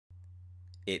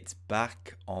It's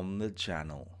back on the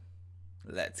channel.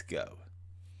 Let's go.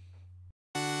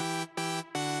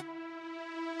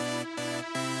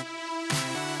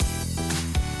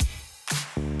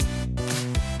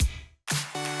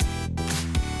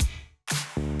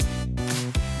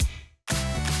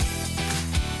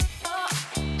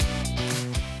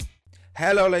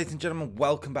 Hello ladies and gentlemen,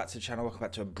 welcome back to the channel, welcome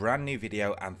back to a brand new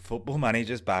video, and Football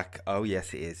Manager's back. Oh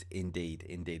yes it is, indeed.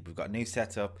 We've got a new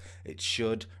setup, it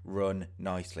should run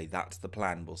nicely, that's the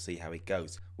plan, we'll see how it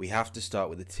goes. We have to start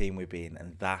with the team we're in,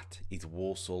 and that is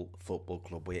Walsall Football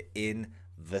Club. We're in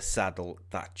the saddle.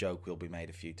 That joke will be made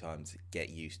a few times, get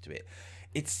used to it.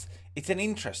 It's an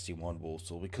interesting one,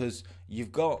 Walsall, because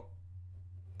you've got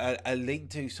a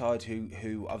League Two side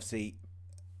who obviously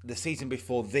the season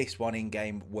before this one in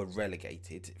game were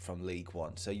relegated from League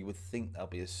One, so you would think they'll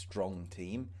be a strong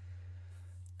team.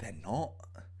 They're not.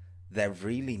 They're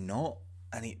really not,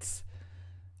 and it's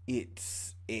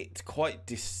quite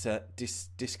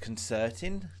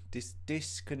disconcerting.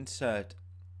 Disconcert.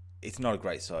 It's not a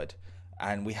great side,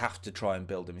 and we have to try and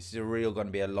build them. This is going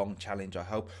to be a long challenge, I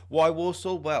hope. Why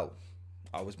Walsall? Well,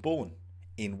 I was born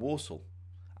in Walsall.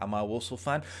 Am I a Walsall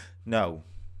fan? No.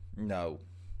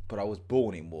 But I was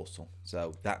born in Walsall,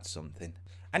 so that's something.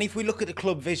 And if we look at the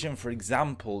club vision, for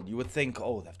example, you would think,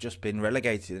 oh, they've just been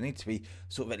relegated. They need to be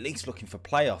sort of at least looking for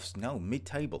playoffs. No,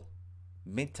 mid-table.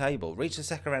 Reach the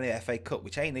second round of the FA Cup,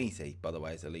 which ain't easy, by the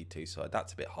way, as a League Two side.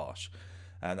 That's a bit harsh.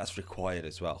 And that's required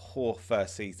as well.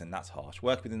 First season, that's harsh.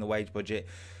 Work within the wage budget.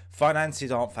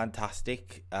 Finances aren't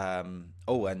fantastic.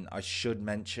 Oh, and I should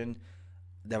mention,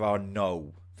 there are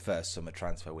no first summer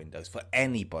transfer windows for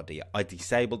anybody. I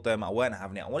disabled them. I weren't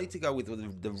having it. I wanted to go with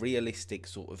the realistic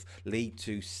sort of League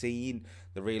Two scene,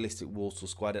 the realistic Walsall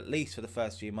squad, at least for the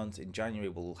first few months. In January,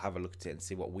 we'll have a look at it and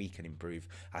see what we can improve,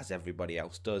 as everybody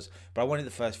else does. But I wanted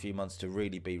the first few months to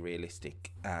really be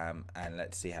realistic, and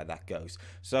let's see how that goes.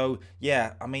 So,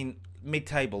 yeah, I mean,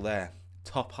 mid-table there.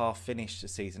 Top half finish the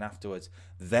season afterwards.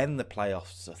 Then the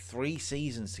playoffs. So 3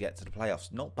 seasons to get to the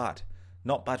playoffs. Not bad.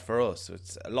 Not bad for us. So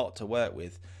it's a lot to work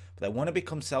with. But they want to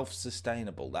become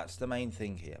self-sustainable. That's the main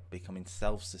thing here, becoming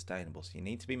self-sustainable. So you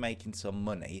need to be making some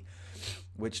money,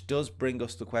 which does bring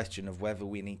us the question of whether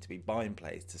we need to be buying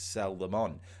players to sell them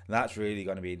on. And that's really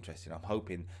going to be interesting. I'm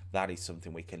hoping that is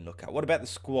something we can look at. What about the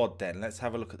squad then? Let's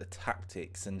have a look at the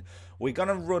tactics. And we're going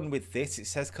to run with this. It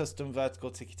says custom vertical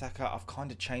tiki-taka. I've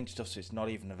kind of changed stuff so it's not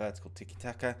even a vertical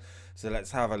tiki-taka. So let's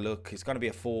have a look. It's going to be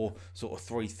a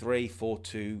 4-3-3,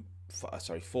 4-2.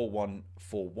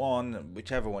 4-1-4-1,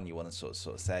 whichever one you want to sort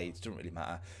of say. It doesn't really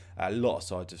matter. A lot of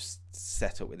sides have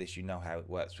set up with this. You know how it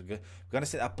works. We're going to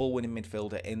sit that ball-winning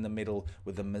midfielder in the middle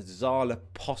with the Mazzala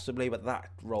possibly, but that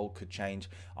role could change.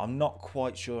 I'm not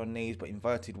quite sure on these, but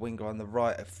inverted winger on the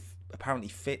right apparently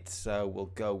fits, so we'll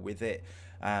go with it.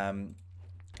 In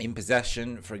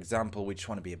possession, for example, we just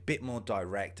want to be a bit more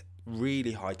direct,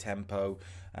 really high tempo,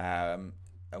 and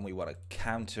we want to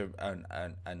counter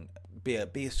and be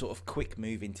a sort of quick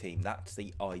moving team. That's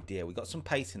the idea. We've got some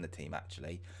pace in the team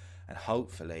actually, and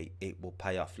hopefully it will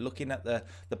pay off. Looking at the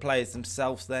players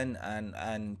themselves then,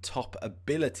 and top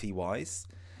ability wise,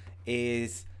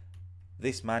 is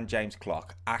this man James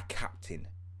Clark, our captain,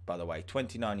 by the way,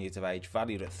 29 years of age,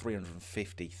 valued at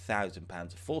 £350,000, a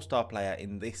 4-star player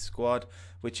in this squad,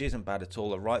 which isn't bad at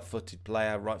all. A right-footed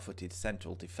player, right-footed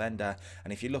central defender.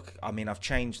 And if you look, I mean, I've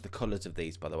changed the colours of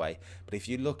these, by the way, but if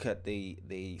you look at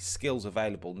the skills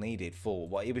available needed for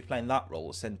what he'll be playing that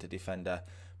role, centre defender,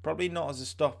 probably not as a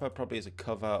stopper, probably as a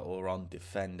cover or on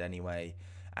defend anyway.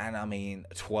 And I mean,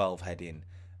 12 heading,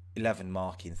 11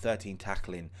 marking, 13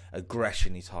 tackling,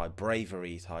 aggression is high,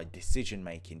 bravery is high, decision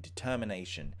making,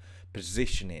 determination,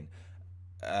 positioning,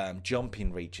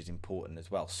 jumping reach is important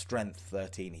as well, strength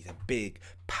 13. He's a big,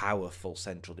 powerful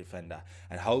central defender,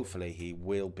 and hopefully he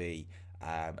will be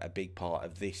a big part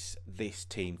of this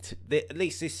team, at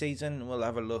least this season. We'll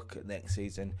have a look at next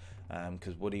season,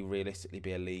 because would he realistically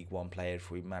be a League One player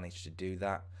if we managed to do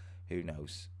that? Who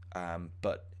knows?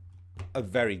 But a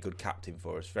very good captain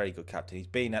for us, very good captain. He's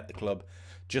been at the club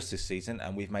just this season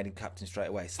and we've made him captain straight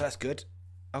away, so that's good.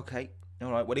 Okay, all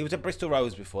right. Well, he was at Bristol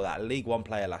Rovers before that, a League One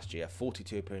player last year,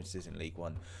 42 appearances in League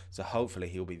One, so hopefully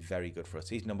he'll be very good for us.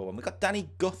 He's number 1. We've got Danny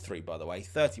Guthrie, by the way,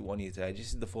 31 years of age. This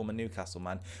is the former Newcastle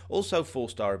man, also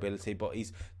 4-star ability, but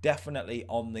he's definitely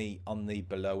on the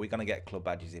below. We're going to get club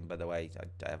badges in, by the way.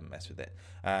 I haven't messed with it.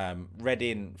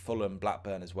 Reading, Fulham,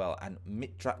 Blackburn as well, and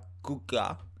Mitra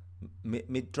Guga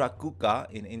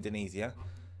in Indonesia.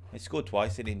 He scored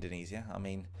twice in Indonesia. I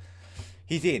mean,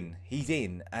 he's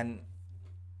in. And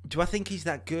do I think he's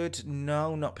that good?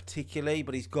 No, not particularly,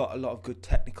 but he's got a lot of good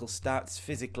technical stats.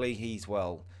 Physically, he's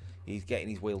he's getting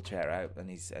his wheelchair out and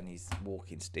his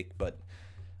walking stick. But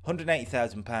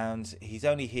 £180,000. He's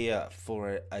only here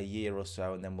for a year or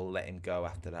so, and then we'll let him go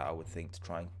after that, I would think, to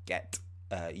try and get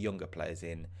younger players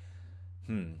in.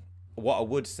 What I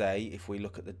would say, if we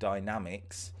look at the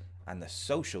dynamics and the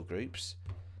social groups,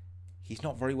 he's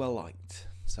not very well liked.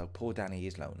 So poor Danny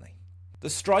is lonely. The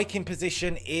striking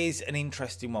position is an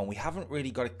interesting one. We haven't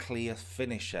really got a clear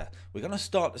finisher. We're going to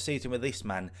start the season with this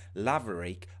man,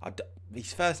 Laverick.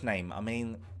 His first name, I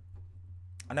mean,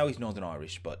 I know he's Northern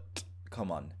Irish, but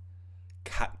come on.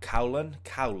 Cowlan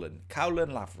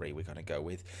Lavery we're going to go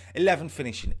with. 11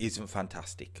 finishing isn't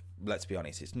fantastic. Let's be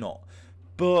honest, it's not.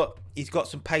 But he's got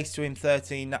some pace to him.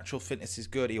 13 natural fitness is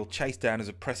good. He'll chase down as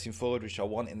a pressing forward, which I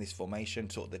want in this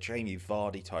formation, sort of the Jamie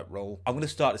Vardy type role. I'm going to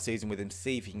start the season with him,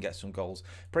 see if he can get some goals.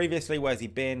 Previously, where's he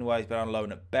been? Well, he's been on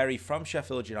loan at Bury from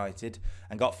Sheffield United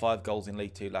and got 5 goals in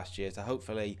League 2 last year. So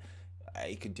hopefully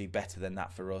he can do better than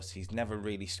that for us. He's never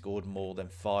really scored more than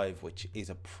 5, which is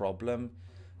a problem.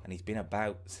 And he's been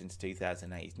about since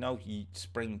 2008. He's no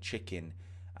spring chicken,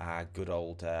 good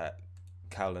old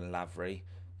Cowlan Lavery.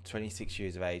 26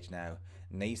 years of age now,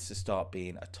 needs to start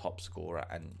being a top scorer,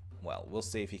 and well, we'll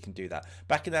see if he can do that.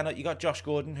 Backing that up, you got Josh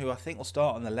Gordon, who I think will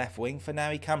start on the left wing for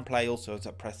now. He can play also as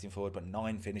a pressing forward, but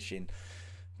 9 finishing,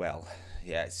 well,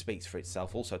 yeah, it speaks for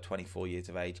itself. Also 24 years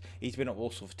of age. He's been at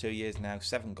Walsall for 2 years now,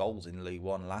 7 goals in League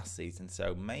 1 last season,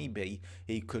 so maybe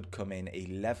he could come in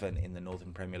 11 in the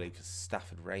Northern Premier League for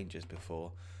Stafford Rangers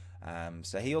before.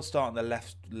 So he'll start on the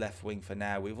left wing for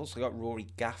now. We've also got Rory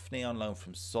Gaffney on loan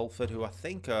from Salford, who I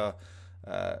think are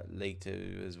League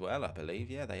 2 as well, I believe.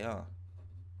 Yeah, they are.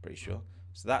 Pretty sure.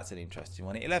 So that's an interesting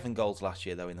one. 11 goals last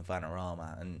year, though, in the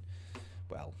Vanarama. And,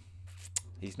 well,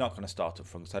 he's not going to start up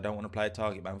front, so I don't want to play a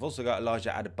target man. We've also got Elijah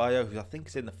Adebayo, who I think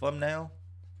is in the thumbnail,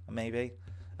 maybe.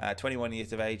 21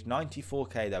 years of age,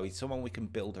 94k, though. He's someone we can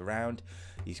build around.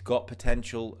 He's got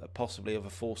potential, possibly of a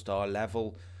 4-star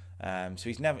level. So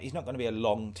he's not going to be a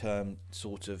long-term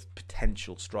sort of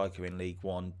potential striker in League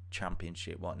 1,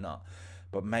 Championship, whatnot.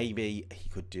 But maybe he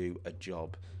could do a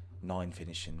job. 9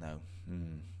 finishing though.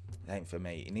 It ain't for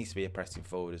me. He needs to be a pressing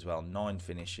forward as well. 9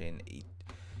 finishing.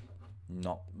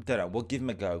 Don't know. We'll give him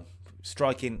a go.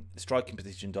 Striking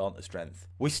positions aren't the strength.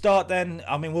 We start then.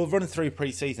 I mean, we'll run through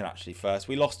pre-season actually first.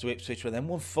 We lost to Ipswich, but then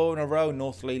won 4 in a row.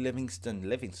 Northley, Livingston.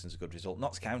 Livingston's a good result.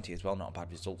 Notts County as well, not a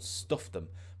bad result. Stuffed them.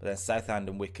 But then Southend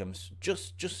and Wycombe's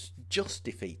just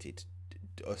defeated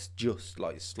us, just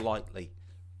slightly.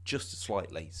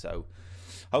 So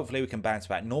hopefully we can bounce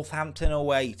back. Northampton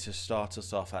away to start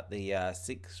us off at the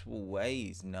 6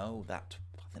 Ways. No, I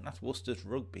think that's Worcester's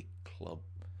Rugby Club.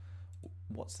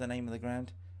 What's the name of the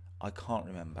ground? I can't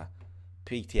remember.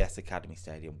 PTS Academy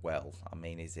Stadium. Well, I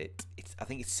mean, I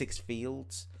think it's 6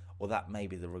 Fields, or that may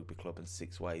be the rugby club, and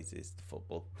 6 Ways is the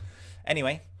football.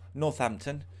 Anyway,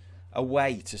 Northampton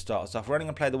away to start us off. We're only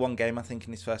going to play the 1 game, I think,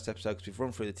 in this first episode, because we've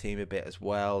run through the team a bit as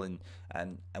well, and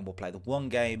we'll play the 1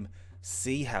 game,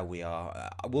 see how we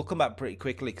are. We'll come back pretty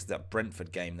quickly, because that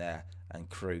Brentford game there and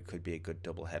Crewe could be a good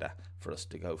double header for us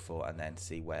to go for, and then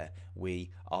see where we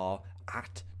are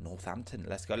at Northampton.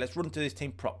 Let's go. Let's run through this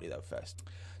team properly though first.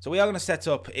 So we are going to set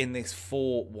up in this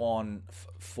 4-1,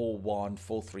 4-1,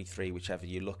 4-3-3, whichever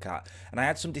you look at. And I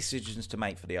had some decisions to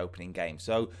make for the opening game.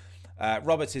 So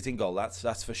Roberts is in goal,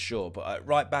 that's for sure. But at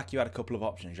right back, you had a couple of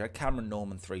options. You had Cameron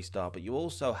Norman, 3-star, but you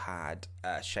also had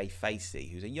Shay Facey,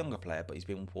 who's a younger player, but he's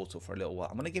been with Walsall for a little while.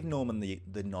 I'm going to give Norman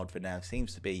the nod for now.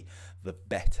 Seems to be the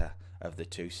better of the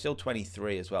two. Still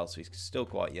 23 as well, so he's still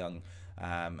quite young.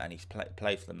 And he's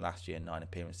played for them last year in 9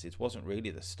 appearances. Wasn't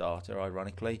really the starter,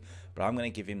 ironically, but I'm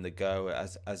going to give him the go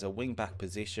as a wing-back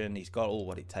position. He's got all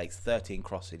what it takes. 13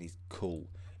 crossing, he's cool.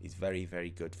 He's very,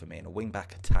 very good for me. And a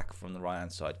wing-back attack from the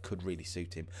right-hand side could really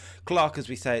suit him. Clark, as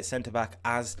we say, at centre-back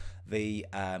as the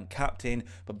captain.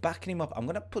 But backing him up, I'm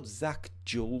going to put Zach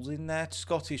Jules in there.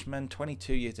 Scottish man,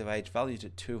 22 years of age, valued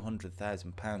at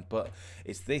 £200,000. But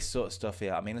it's this sort of stuff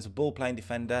here. I mean, as a ball-playing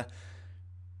defender,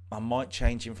 I might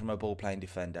change him from a ball-playing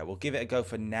defender. We'll give it a go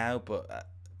for now, but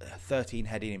 13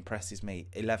 heading impresses me.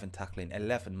 11 tackling,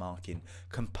 11 marking.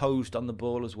 Composed on the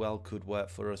ball as well could work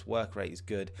for us. Work rate is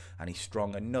good, and he's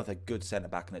strong. Another good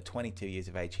centre-back, and at 22 years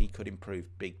of age, he could improve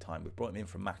big time. We brought him in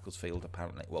from Macclesfield,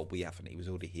 apparently. Well, we haven't. He was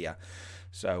already here.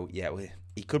 So, yeah,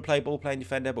 he could play ball-playing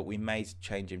defender, but we may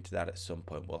change him to that at some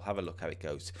point. We'll have a look how it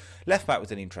goes. Left-back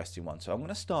was an interesting one, so I'm going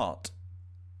to start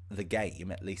the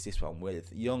game, at least this one,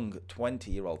 with young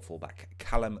 20-year-old fullback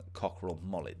Callum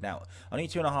Cockrell-Mullet. Now, only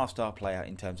 2.5-star player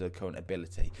in terms of current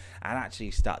ability, and actually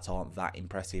his stats aren't that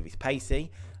impressive. He's pacey,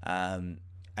 and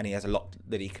he has a lot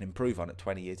that he can improve on at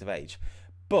 20 years of age.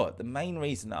 But the main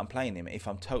reason that I'm playing him, if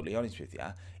I'm totally honest with you,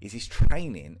 is his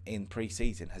training in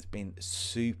pre-season has been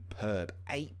superb.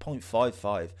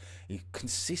 8.55. He's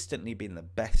consistently been the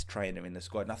best trainer in the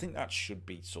squad, and I think that should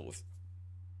be sort of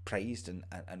praised and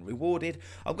rewarded.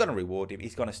 I'm going to reward him.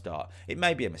 He's going to start. It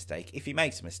may be a mistake. If he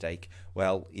makes a mistake,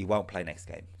 well, he won't play next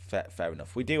game. Fair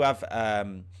enough. We do have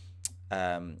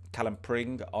Callum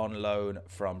Pring on loan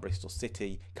from Bristol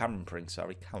City. Callum Pring.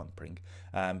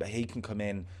 But he can come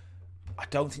in. I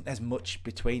don't think there's much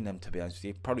between them, to be honest with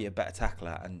you. Probably a better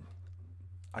tackler, and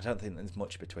I don't think there's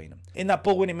much between them. In that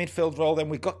ball-winning midfield role, then,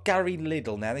 we've got Gary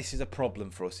Liddell. Now, this is a problem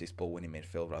for us, this ball-winning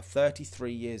midfield role.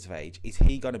 33 years of age. Is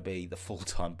he going to be the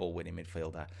full-time ball-winning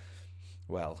midfielder?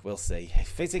 Well, we'll see.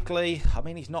 Physically, I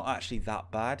mean, he's not actually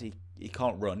that bad. He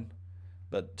can't run,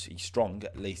 but he's strong,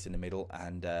 at least in the middle,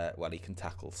 and, well, he can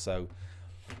tackle. So,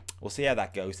 we'll see how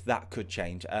that goes. That could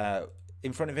change.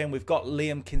 In front of him, we've got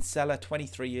Liam Kinsella,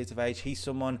 23 years of age. He's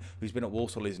someone who's been at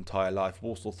Walsall his entire life,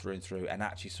 Walsall through and through, and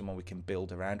actually someone we can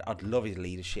build around. I'd love his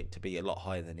leadership to be a lot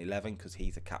higher than 11 because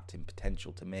he's a captain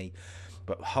potential to me.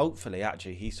 But hopefully,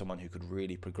 actually, he's someone who could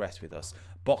really progress with us.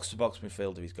 Box-to-box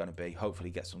midfielder he's going to be.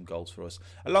 Hopefully get some goals for us.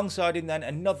 Alongside him, then,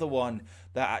 another one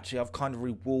that actually I've kind of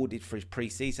rewarded for his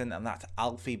pre-season, and that's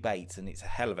Alfie Bates. And it's a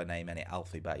hell of a name, isn't it?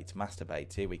 Alfie Bates. Master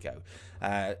Bates. Here we go.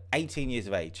 18 years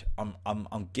of age.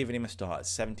 I'm giving him a start at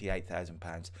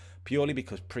 £78,000. Purely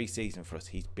because pre-season for us,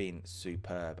 he's been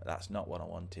superb. That's not what I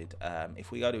wanted.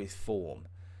 If we go to his form,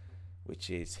 which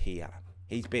is here,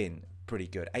 he's been pretty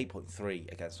good.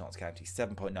 8.3 against Notts County,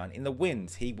 7.9. In the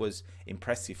wins, he was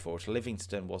impressive for us.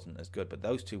 Livingston wasn't as good, but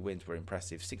those two wins were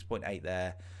impressive. 6.8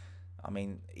 there. I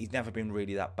mean, he's never been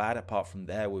really that bad. Apart from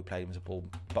there, we played him as a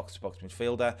box-to-box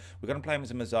midfielder. We're going to play him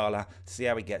as a Mazzala to see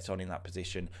how he gets on in that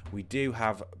position. We do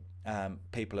have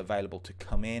people available to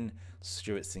come in.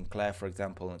 Stuart Sinclair, for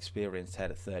example, an experienced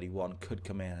head at 31, could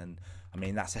come in. And, I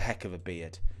mean, that's a heck of a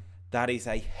beard. That is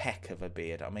a heck of a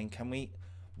beard. I mean, can we...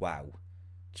 Wow.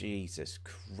 Jesus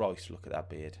Christ, look at that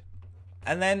beard.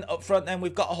 And then up front, then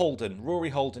we've got Holden. Rory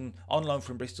Holden, on loan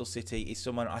from Bristol City, is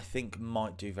someone I think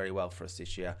might do very well for us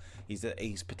this year. He's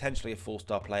potentially a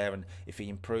 4-star player, and if he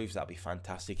improves, that'll be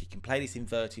fantastic. He can play this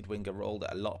inverted winger role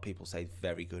that a lot of people say is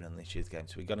very good on this year's game,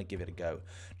 so we're going to give it a go.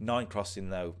 9 crossing,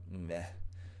 though, meh.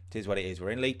 It is what it is. We're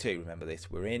in League 2, remember this.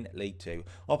 We're in League 2.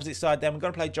 Opposite side, then, we're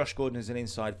going to play Josh Gordon as an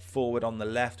inside forward on the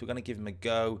left. We're going to give him a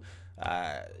go.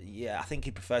 Yeah, I think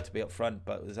he'd prefer to be up front,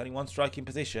 but there's only one striking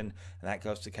position, and that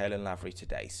goes to Caelan Lavery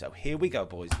today. So here we go,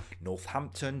 boys.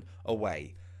 Northampton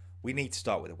away. We need to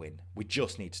start with a win. We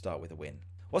just need to start with a win.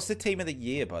 What's the team of the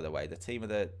year, by the way? The team of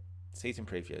the season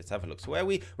preview. Let's have a look. So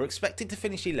we're expected to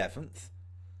finish 11th.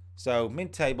 So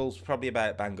mid-table's probably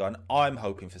about bang on. I'm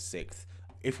hoping for 6th.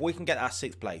 If we can get our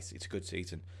 6th place, it's a good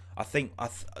season. I think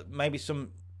maybe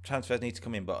some transfers need to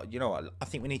come in, but you know what? I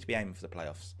think we need to be aiming for the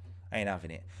playoffs. I ain't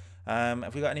having it.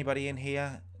 Have we got anybody in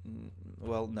here?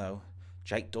 Well, no.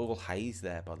 Jake Doyle-Hayes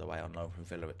there, by the way, on loan from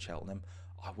Villa at Cheltenham.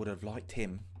 I would have liked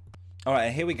him. All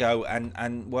right, here we go.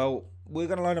 And well, we're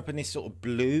going to line up in this sort of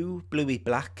bluey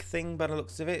black thing by the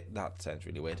looks of it. That sounds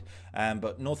really weird.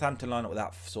 But Northampton line up with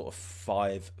that sort of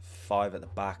five at the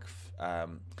back.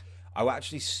 I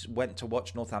actually went to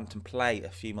watch Northampton play a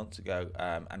few months ago,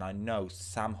 and I know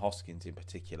Sam Hoskins in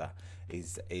particular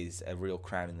is a real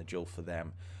crown in the jewel for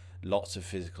them. Lots of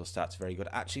physical stats, very good.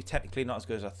 Actually, technically not as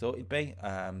good as I thought he'd be.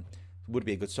 Would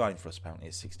be a good sign for us, apparently,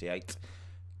 at 68.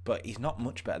 But he's not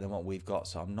much better than what we've got,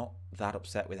 so I'm not that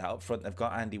upset with that. Up front, they've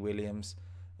got Andy Williams,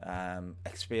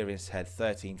 experienced head,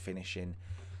 13 finishing.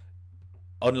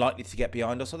 Unlikely to get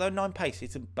behind us, although 9 pace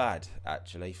isn't bad,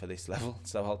 actually, for this level,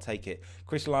 so I'll take it.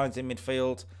 Chris Lyons in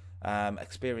midfield,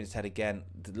 experienced head again.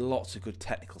 Lots of good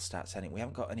technical stats in it. We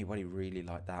haven't got anybody really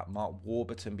like that. Mark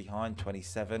Warburton behind,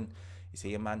 27. Is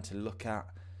he a man to look at?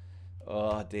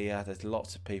 Oh dear, there's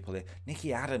lots of people here.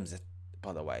 Nicky Adams,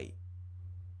 by the way,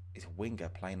 is a winger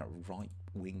playing at right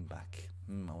wing back.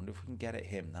 I wonder if we can get at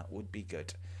him. That would be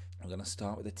good. I'm going to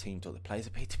start with the team talk. The players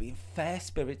appear to be in fair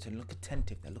spirits and look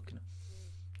attentive. They're looking...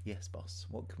 Yes, boss.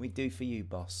 What can we do for you,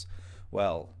 boss?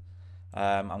 Well,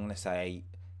 I'm going to say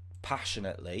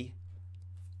passionately,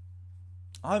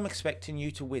 I'm expecting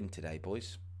you to win today,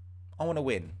 boys. I want to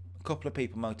win. A couple of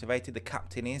people motivated. The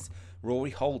captain is.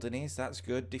 Rory Holden is. That's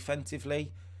good.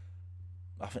 Defensively,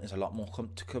 I think there's a lot more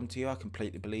to come to you. I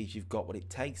completely believe you've got what it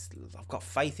takes. I've got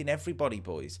faith in everybody,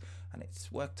 boys. And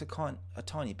it's worked a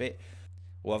tiny bit.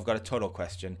 Well, I've got a tunnel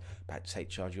question. About to take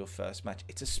charge of your first match.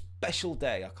 It's a special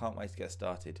day. I can't wait to get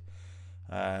started.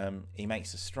 He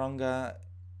makes us stronger.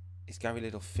 Is Gary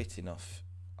Liddell fit enough?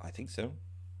 I think so.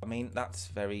 I mean, that's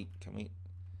very... Can we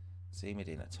zoom it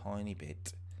in a tiny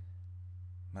bit?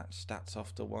 Match stats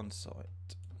off to one side.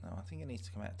 No, I think it needs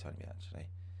to come out a tiny bit, actually.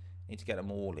 Need to get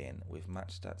them all in with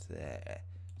match stats there.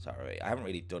 Sorry, I haven't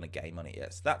really done a game on it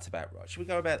yet, so that's about right. Should we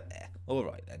go about there? All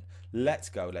right, then. Let's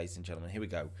go, ladies and gentlemen. Here we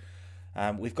go.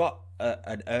 We've got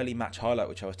an early match highlight,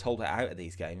 which I was told out of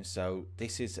these games. So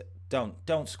this is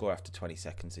don't score after 20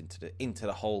 seconds into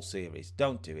the whole series.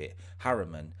 Don't do it.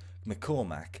 Harriman,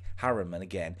 McCormack, Harriman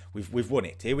again. We've won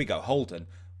it. Here we go. Holden.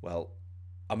 Well,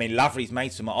 I mean, Lavery's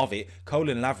made some of it.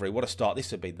 Colin Lavery, what a start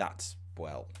this would be. That's,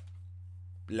 well,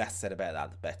 less said about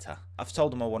that, the better. I've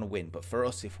told them I want to win, but for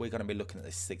us, if we're going to be looking at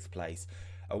this 6th place,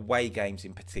 away games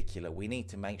in particular, we need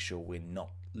to make sure we're not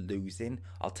losing.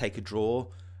 I'll take a draw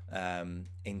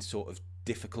in sort of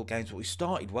difficult games, but we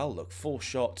started well. Look, 4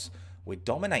 shots. We're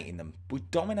dominating them. We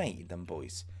dominated them,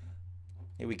 boys.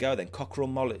 Here we go then. Cockerell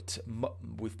Mollet.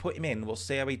 We've put him in. We'll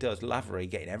see how he does. Lavery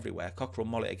getting everywhere. Cockerell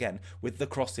Mollet again with the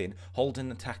crossing.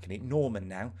 Holden attacking it. Norman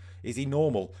now. Is he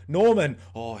normal? Norman!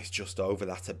 Oh, it's just over.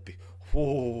 That's a bit...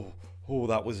 Oh,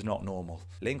 that was not normal.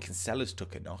 Lincoln Sellers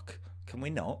took a knock. Can we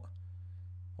not?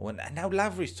 Oh, and now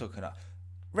Lavery's took a knock.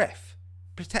 Ref,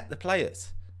 protect the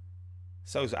players.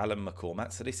 So's Alan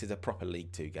McCormack. So this is a proper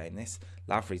League 2 game, this.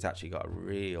 Lavery's actually got a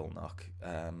real knock.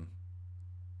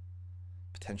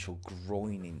 Potential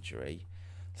groin injury.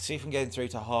 Let's see if I'm getting through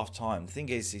to half time. The thing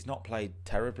is, he's not played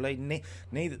terribly.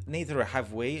 Neither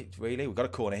have we, really. We've got a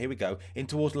corner. Here we go. In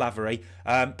towards Lavery.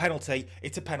 Penalty.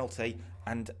 It's a penalty.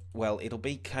 And, well, it'll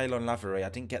be Caelan Lavery. I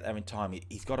didn't get there in time.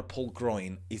 He's got a pull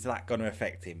groin. Is that going to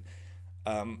affect him?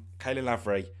 Caelan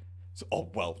Lavery. So,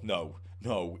 oh, well, no,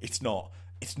 it's not.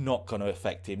 It's not going to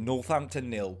affect him.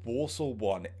 Northampton 0, Walsall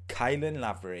 1. Caelan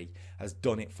Lavery has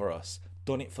done it for us.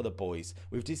 Done it for the boys.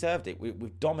 We've deserved it.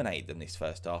 We've dominated them this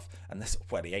first half. And that's,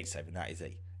 well, he ain't saving that, is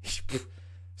he?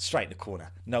 Straight in the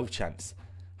corner. No chance.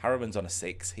 Harriman's on a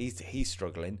 6. He's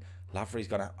struggling. Lavery's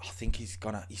gonna, I think he's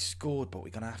scored, but we're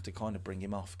gonna have to kind of bring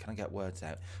him off. Can I get words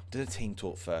out? Do the team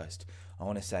talk first. I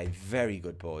want to say, very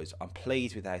good, boys. I'm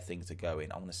pleased with how things are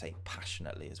going. I want to say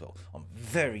passionately as well. I'm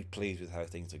very pleased with how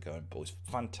things are going, boys.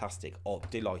 Fantastic. Oh,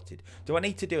 delighted. Do I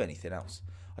need to do anything else?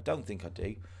 I don't think I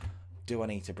do. Do I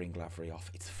need to bring Lavery off?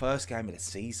 It's the first game of the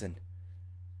season.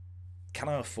 Can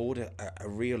I afford a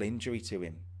real injury to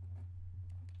him?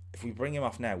 If we bring him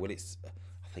off now, well, it's...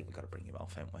 I think we've got to bring him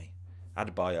off, haven't we?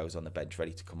 Adebayo's on the bench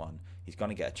ready to come on. He's going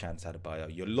to get a chance,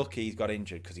 Adebayo. You're lucky he's got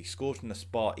injured because he scored from the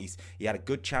spot. He had a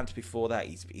good chance before that.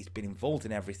 He's been involved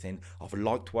in everything. I've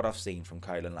liked what I've seen from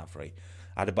Caelan Lavery.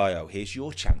 Adebayo, here's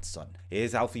your chance, son.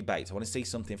 Here's Alfie Bates. I want to see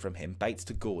something from him. Bates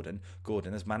to Gordon.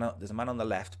 Gordon, there's a man on the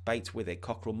left. Bates with it.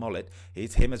 Cockerell Mollet.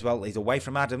 Here's him as well. He's away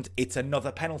from Adams. It's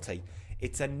another penalty.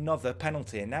 It's another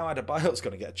penalty. And now Adebayo's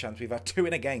going to get a chance. We've had 2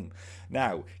 in a game.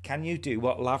 Now, can you do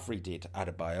what Lavery did,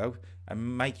 Adebayo,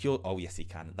 and make your... Oh, yes, he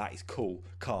can. That is cool,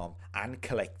 calm, and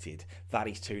collected. That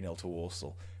is 2-0 to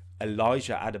Walsall.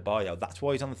 Elijah Adebayo. That's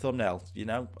why he's on the thumbnail. You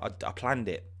know, I planned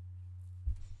it.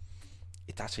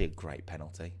 It's actually a great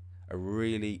penalty. A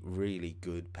really, really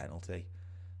good penalty.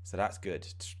 So that's good.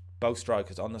 Both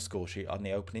strikers on the score sheet on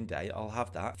the opening day. I'll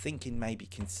have that. Thinking maybe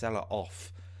Kinsella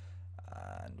off.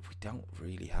 And we don't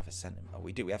really have a centre. Oh,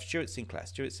 we do. We have Stuart Sinclair.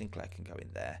 Stuart Sinclair can go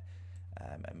in there.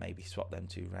 And maybe swap them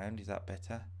 2 round. Is that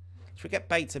better? Should we get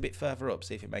Bates a bit further up,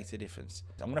 see if it makes a difference?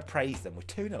 I'm going to praise them. We're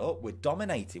 2-0 up. We're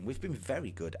dominating. We've been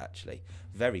very good, actually.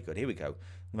 Very good. Here we go.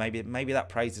 Maybe that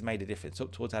praise has made a difference.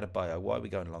 Up towards Adebayo. Why are we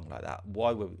going along like that?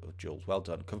 Why were... Oh, Jules, well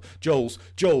done. Jules.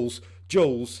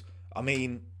 I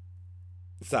mean,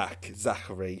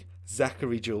 Zachary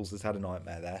Jules has had a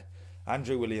nightmare there.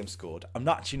 Andrew Williams scored. I'm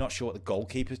actually not sure what the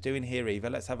goalkeeper's doing here either.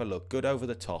 Let's have a look. Good over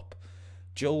the top.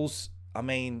 Jules, I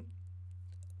mean,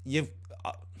 you've...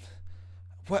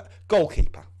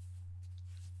 goalkeeper.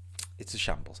 It's a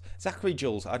shambles. Zachary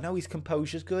Jules, I know his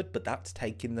composure's good, but that's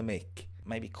taking the mick.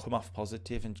 Maybe come off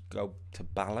positive and go to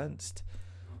balanced.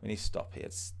 We need to stop here.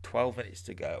 It's 12 minutes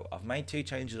to go. I've made 2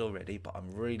 changes already, but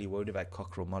I'm really worried about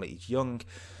Cockerell Mollet. He's young.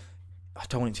 I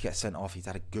don't want him to get sent off. He's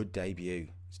had a good debut.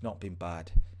 It's not been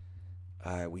bad.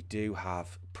 We do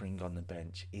have Pring on the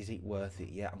bench. Is it worth it?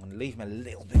 Yeah, I'm going to leave him a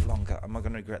little bit longer. Am I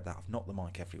going to regret that? I've knocked the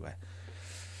mic everywhere.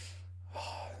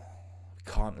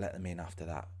 Can't let them in after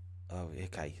that. Oh,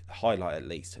 okay. Highlight at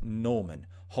least. Norman,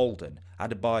 Holden,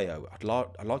 Adebayo.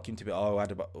 I'd like him to be... Oh,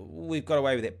 Adebayo. We've got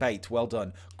away with it. Bates, well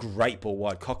done. Great ball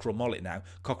wide. Cockerell Mollet now.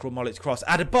 Cockerell Mollet's cross.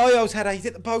 Adebayo's header. He's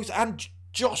hit the post. And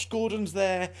Josh Gordon's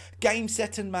there. Game,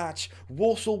 set and match.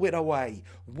 Walsall win away.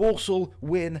 Walsall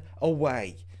win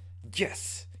away.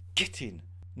 Yes. Get in.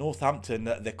 Northampton,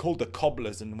 they're called the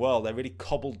Cobblers, and well, they really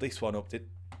cobbled this one up.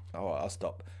 Oh, I'll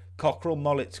stop. Cockerell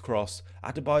Mollet's cross.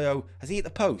 Adebayo, has he hit the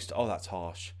post? Oh, that's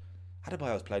harsh.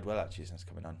 Adebayo's played well actually since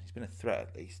coming on. He's been a threat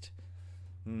at least.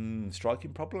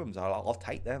 Striking problems. I'll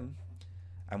take them.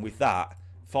 And with that,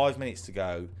 5 minutes to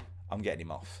go, I'm getting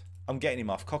him off.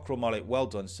 Cockerell Mollet, well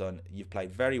done, son. You've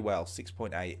played very well.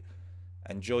 6.8.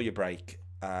 Enjoy your break.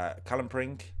 Callum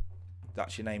Pring,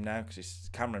 that's your name now because it's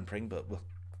Cameron Pring, but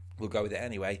we'll go with it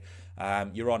anyway.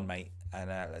 You're on, mate, and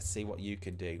let's see what you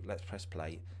can do. Let's press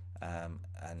play.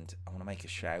 And I want to make a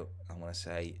shout. I want to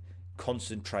say,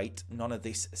 concentrate. None of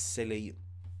this silly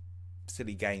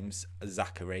games,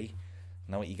 Zachary.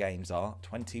 I know what your games are.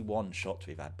 21 shots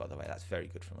we've had, by the way. That's very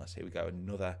good from us. Here we go.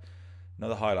 Another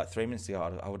highlight. 3 minutes to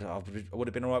go. I would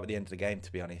have been all right with the end of the game,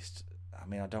 to be honest. I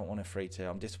mean, I don't want a 3-2.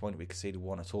 I'm disappointed we conceded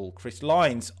one at all. Chris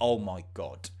Lyons. Oh, my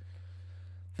God.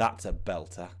 That's a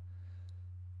belter.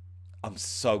 I'm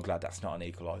so glad that's not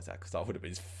an equaliser because I would have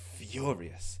been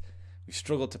furious. We've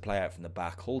struggled to play out from the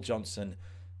back. Hall Johnson,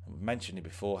 I mentioned it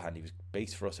beforehand, he was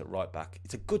beast for us at right back.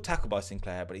 It's a good tackle by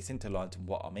Sinclair, but it's into lines and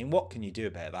what can you do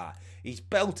about that? He's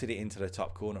belted it into the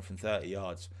top corner from 30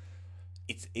 yards.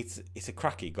 It's a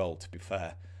cracky goal, to be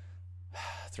fair.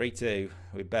 3-2,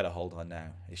 we better hold on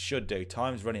now. It should do.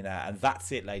 Time's running out, and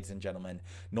that's it, ladies and gentlemen.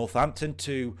 Northampton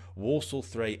 2, Walsall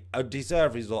 3. A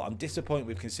deserved result. I'm disappointed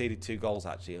we've conceded 2 goals,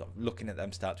 actually. Looking at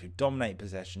them stats, we've dominated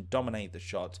possession, dominated the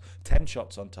shots, 10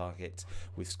 shots on target.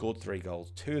 We've scored 3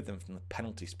 goals, 2 of them from the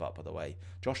penalty spot, by the way.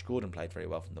 Josh Gordon played very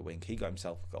well from the wing. He got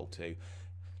himself a goal too.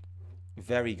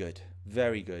 Very good.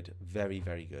 Very good. Very,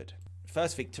 very good.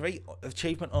 First victory.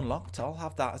 Achievement unlocked. I'll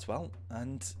have that as well.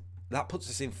 And that puts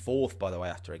us in 4th, by the way,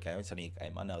 after a game. It's only a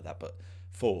game, I know that, but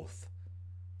 4th.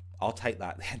 I'll take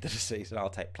that at the end of the season. I'll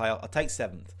take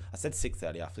 7th. I said 6th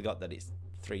earlier. I forgot that it's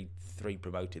three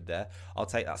promoted there. I'll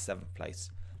take that 7th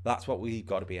place. That's what we've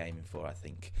got to be aiming for, I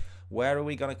think. Where are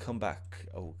we going to come back?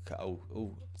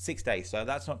 6 days. So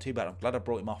that's not too bad. I'm glad I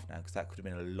brought him off now because that could have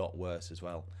been a lot worse as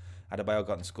well. Adebayo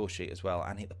got on the score sheet as well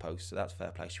and hit the post, so that's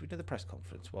fair play. Should we do the press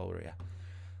conference while we're here?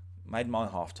 Made my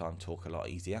half-time talk a lot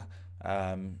easier.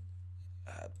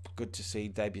 Good to see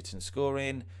debutant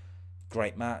scoring.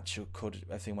 Great match.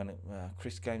 Everything went.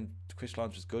 Chris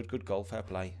Lyons was good. Good goal. Fair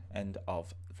play. End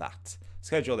of that.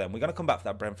 Schedule then. We're going to come back for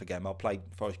that Brentford game. I'll play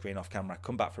Forest Green off camera.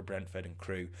 Come back for Brentford and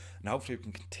Crewe, and hopefully we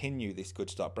can continue this good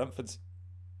start. Brentford's.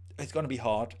 It's going to be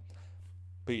hard,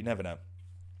 but you never know.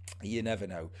 You never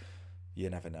know. You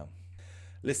never know.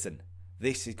 Listen,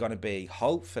 this is going to be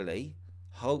hopefully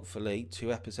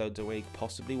 2 episodes a week,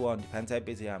 possibly 1. Depends how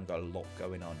busy I am. Got a lot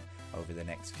going on over the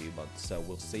next few months, so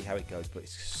we'll see how it goes, but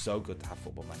it's so good to have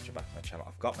Football Manager back on my channel.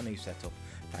 I've got my new setup,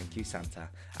 thank you Santa,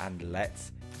 and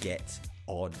let's get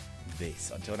on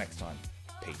this. Until next time,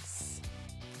 peace.